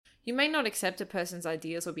You may not accept a person's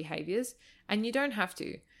ideas or behaviors, and you don't have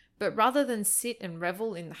to, but rather than sit and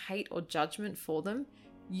revel in the hate or judgment for them,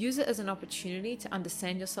 use it as an opportunity to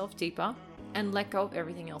understand yourself deeper and let go of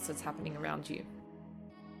everything else that's happening around you.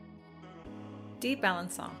 Dear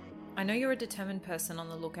Balancer, I know you're a determined person on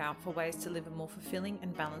the lookout for ways to live a more fulfilling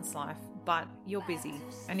and balanced life, but you're busy.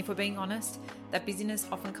 And if we're being honest, that busyness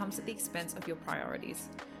often comes at the expense of your priorities.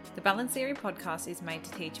 The Balance Theory podcast is made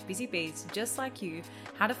to teach busy bees just like you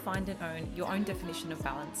how to find and own your own definition of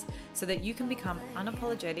balance so that you can become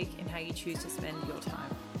unapologetic in how you choose to spend your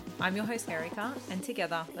time. I'm your host Erica, and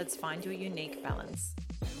together let's find your unique balance.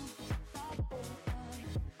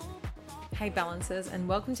 Hey Balancers, and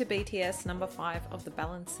welcome to BTS number 5 of the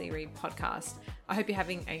Balance Theory podcast. I hope you're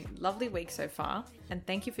having a lovely week so far, and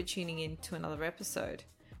thank you for tuning in to another episode.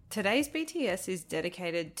 Today's BTS is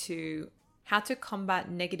dedicated to how to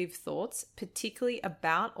combat negative thoughts, particularly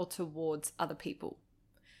about or towards other people.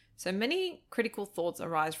 So many critical thoughts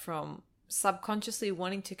arise from subconsciously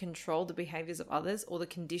wanting to control the behaviors of others or the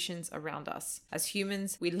conditions around us. As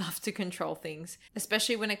humans, we love to control things,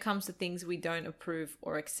 especially when it comes to things we don't approve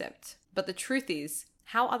or accept. But the truth is,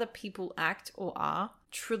 how other people act or are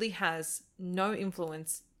truly has no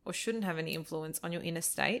influence or shouldn't have any influence on your inner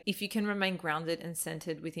state if you can remain grounded and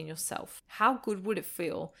centered within yourself. How good would it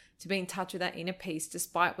feel to be in touch with that inner peace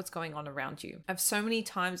despite what's going on around you? I've so many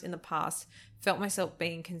times in the past felt myself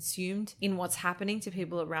being consumed in what's happening to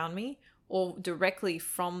people around me or directly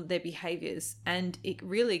from their behaviors, and it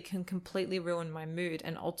really can completely ruin my mood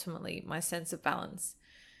and ultimately my sense of balance.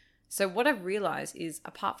 So what I've realized is,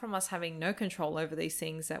 apart from us having no control over these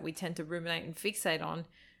things that we tend to ruminate and fixate on,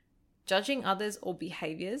 judging others or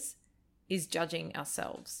behaviors is judging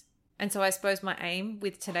ourselves. And so I suppose my aim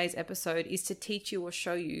with today's episode is to teach you or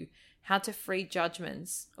show you how to free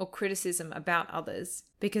judgments or criticism about others,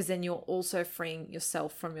 because then you're also freeing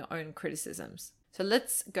yourself from your own criticisms. So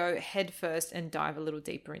let's go head first and dive a little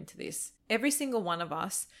deeper into this. Every single one of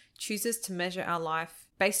us chooses to measure our life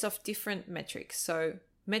based off different metrics. So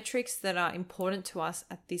metrics that are important to us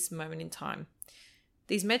at this moment in time.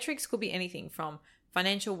 These metrics could be anything from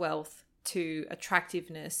financial wealth to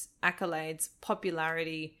attractiveness, accolades,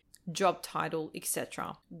 popularity, job title,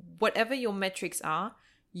 etc. Whatever your metrics are,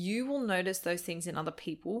 you will notice those things in other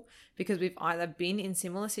people because we've either been in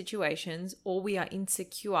similar situations or we are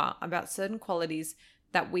insecure about certain qualities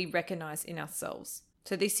that we recognize in ourselves.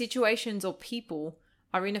 So these situations or people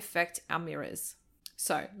are in effect our mirrors.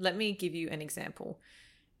 So let me give you an example.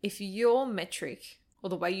 If your metric or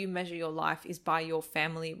the way you measure your life is by your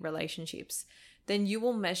family relationships, then you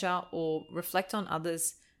will measure or reflect on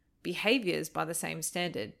others' behaviors by the same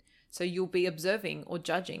standard. So you'll be observing or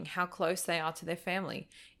judging how close they are to their family.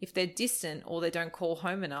 If they're distant or they don't call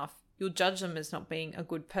home enough, you'll judge them as not being a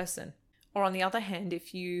good person. Or on the other hand,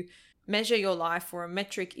 if you measure your life or a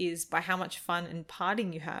metric is by how much fun and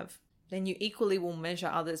partying you have, then you equally will measure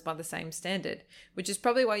others by the same standard, which is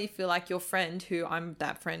probably why you feel like your friend, who I'm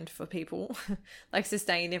that friend for people, likes to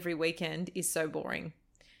stay in every weekend, is so boring.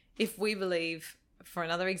 If we believe, for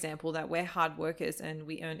another example, that we're hard workers and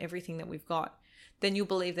we earn everything that we've got, then you'll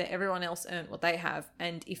believe that everyone else earned what they have.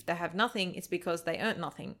 And if they have nothing, it's because they earned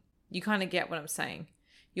nothing. You kind of get what I'm saying.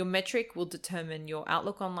 Your metric will determine your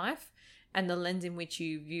outlook on life and the lens in which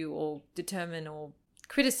you view or determine or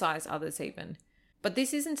criticize others even. But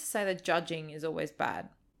this isn't to say that judging is always bad.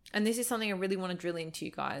 And this is something I really want to drill into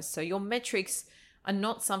you guys. So your metrics are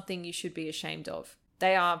not something you should be ashamed of.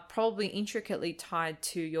 They are probably intricately tied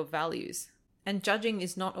to your values. And judging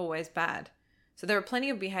is not always bad. So there are plenty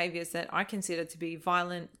of behaviors that I consider to be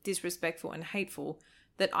violent, disrespectful, and hateful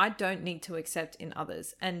that I don't need to accept in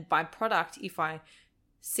others. And by product, if I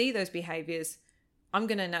see those behaviors, I'm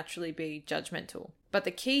going to naturally be judgmental. But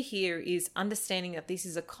the key here is understanding that this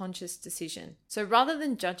is a conscious decision. So rather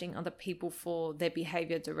than judging other people for their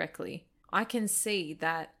behavior directly, I can see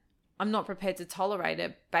that I'm not prepared to tolerate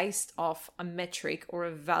it based off a metric or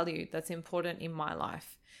a value that's important in my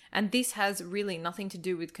life. And this has really nothing to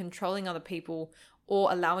do with controlling other people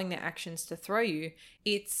or allowing their actions to throw you.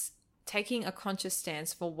 It's taking a conscious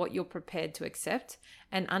stance for what you're prepared to accept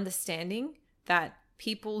and understanding that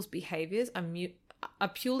people's behaviors are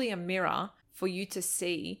purely a mirror for you to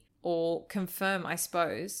see or confirm, I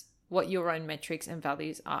suppose, what your own metrics and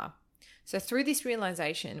values are. So through this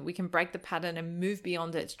realization, we can break the pattern and move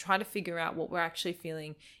beyond it to try to figure out what we're actually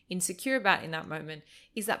feeling insecure about in that moment.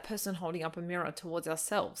 Is that person holding up a mirror towards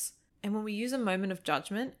ourselves? And when we use a moment of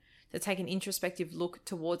judgment to take an introspective look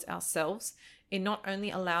towards ourselves, it not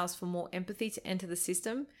only allows for more empathy to enter the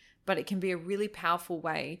system, but it can be a really powerful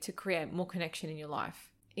way to create more connection in your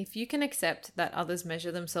life. If you can accept that others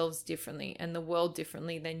measure themselves differently and the world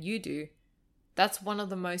differently than you do, that's one of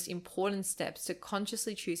the most important steps to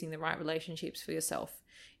consciously choosing the right relationships for yourself.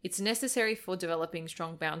 It's necessary for developing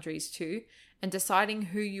strong boundaries too, and deciding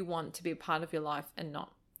who you want to be a part of your life and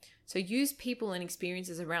not. So use people and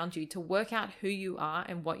experiences around you to work out who you are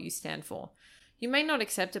and what you stand for. You may not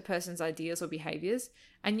accept a person's ideas or behaviors,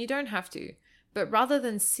 and you don't have to, but rather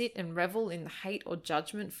than sit and revel in the hate or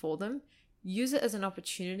judgment for them, use it as an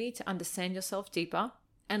opportunity to understand yourself deeper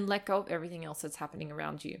and let go of everything else that's happening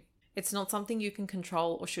around you. It's not something you can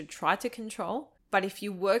control or should try to control, but if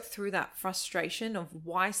you work through that frustration of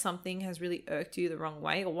why something has really irked you the wrong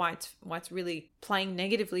way, or why it's really playing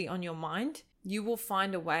negatively on your mind, you will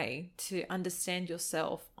find a way to understand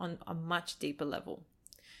yourself on a much deeper level.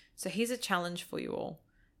 So here's a challenge for you all.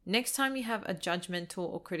 Next time you have a judgmental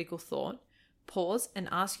or critical thought, pause and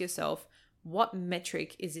ask yourself, what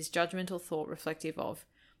metric is this judgmental thought reflective of?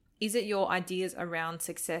 Is it your ideas around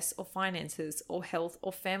success or finances or health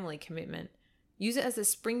or family commitment? Use it as a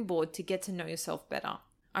springboard to get to know yourself better.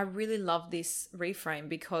 I really love this reframe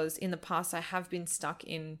because in the past I have been stuck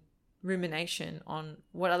in rumination on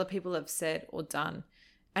what other people have said or done,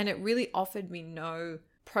 and it really offered me no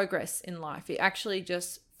progress in life. It actually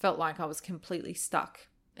just felt like I was completely stuck.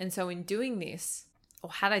 And so in doing this, or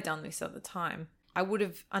had I done this at the time, I would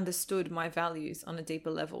have understood my values on a deeper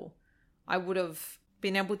level. I would have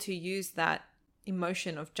been able to use that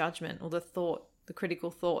emotion of judgment or the critical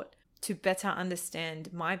thought, to better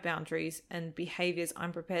understand my boundaries and behaviors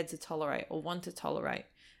I'm prepared to tolerate or want to tolerate,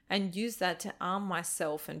 and use that to arm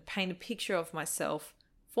myself and paint a picture of myself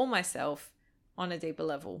for myself on a deeper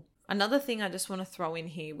level. Another thing I just want to throw in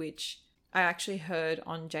here, which I actually heard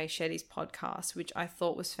on Jay Shetty's podcast, which I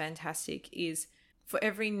thought was fantastic, is for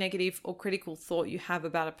every negative or critical thought you have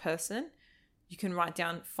about a person, you can write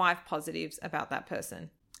down 5 positives about that person.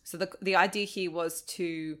 So the idea here was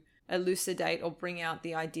to elucidate or bring out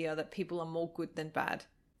the idea that people are more good than bad.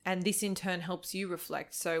 And this in turn helps you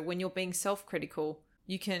reflect. So when you're being self-critical,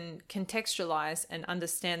 you can contextualize and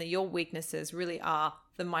understand that your weaknesses really are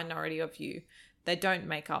the minority of you. They don't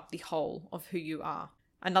make up the whole of who you are.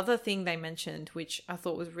 Another thing they mentioned, which I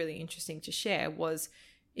thought was really interesting to share, was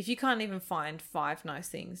if you can't even find 5 nice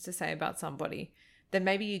things to say about somebody, then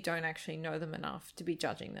maybe you don't actually know them enough to be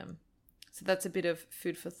judging them. So that's a bit of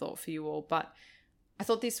food for thought for you all. But I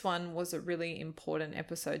thought this one was a really important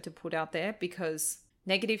episode to put out there, because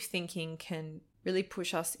negative thinking can really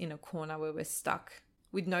push us in a corner where we're stuck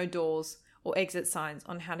with no doors or exit signs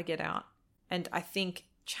on how to get out. And I think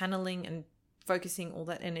channeling and focusing all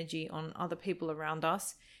that energy on other people around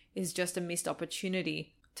us is just a missed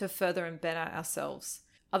opportunity to further and better ourselves.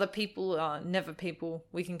 Other people are never people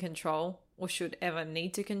we can control or should ever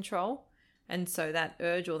need to control. And so that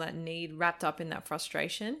urge or that need wrapped up in that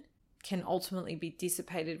frustration can ultimately be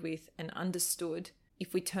dissipated with and understood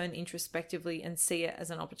if we turn introspectively and see it as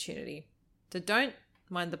an opportunity. So don't,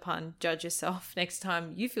 mind the pun, judge yourself next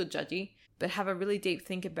time you feel judgy, but have a really deep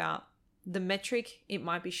think about the metric it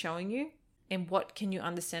might be showing you and what can you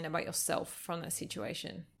understand about yourself from that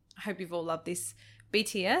situation. I hope you've all loved this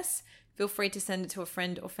BTS. Feel free to send it to a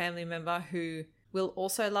friend or family member who will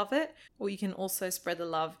also love it, or you can also spread the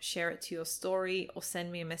love, share it to your story, or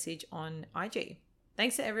send me a message on IG.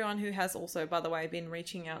 Thanks to everyone who has also, by the way, been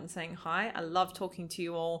reaching out and saying hi. I love talking to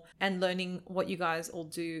you all and learning what you guys all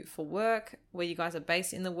do for work, where you guys are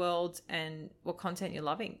based in the world, and what content you're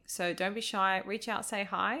loving. So don't be shy, reach out, say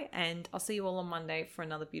hi, and I'll see you all on Monday for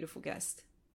another beautiful guest.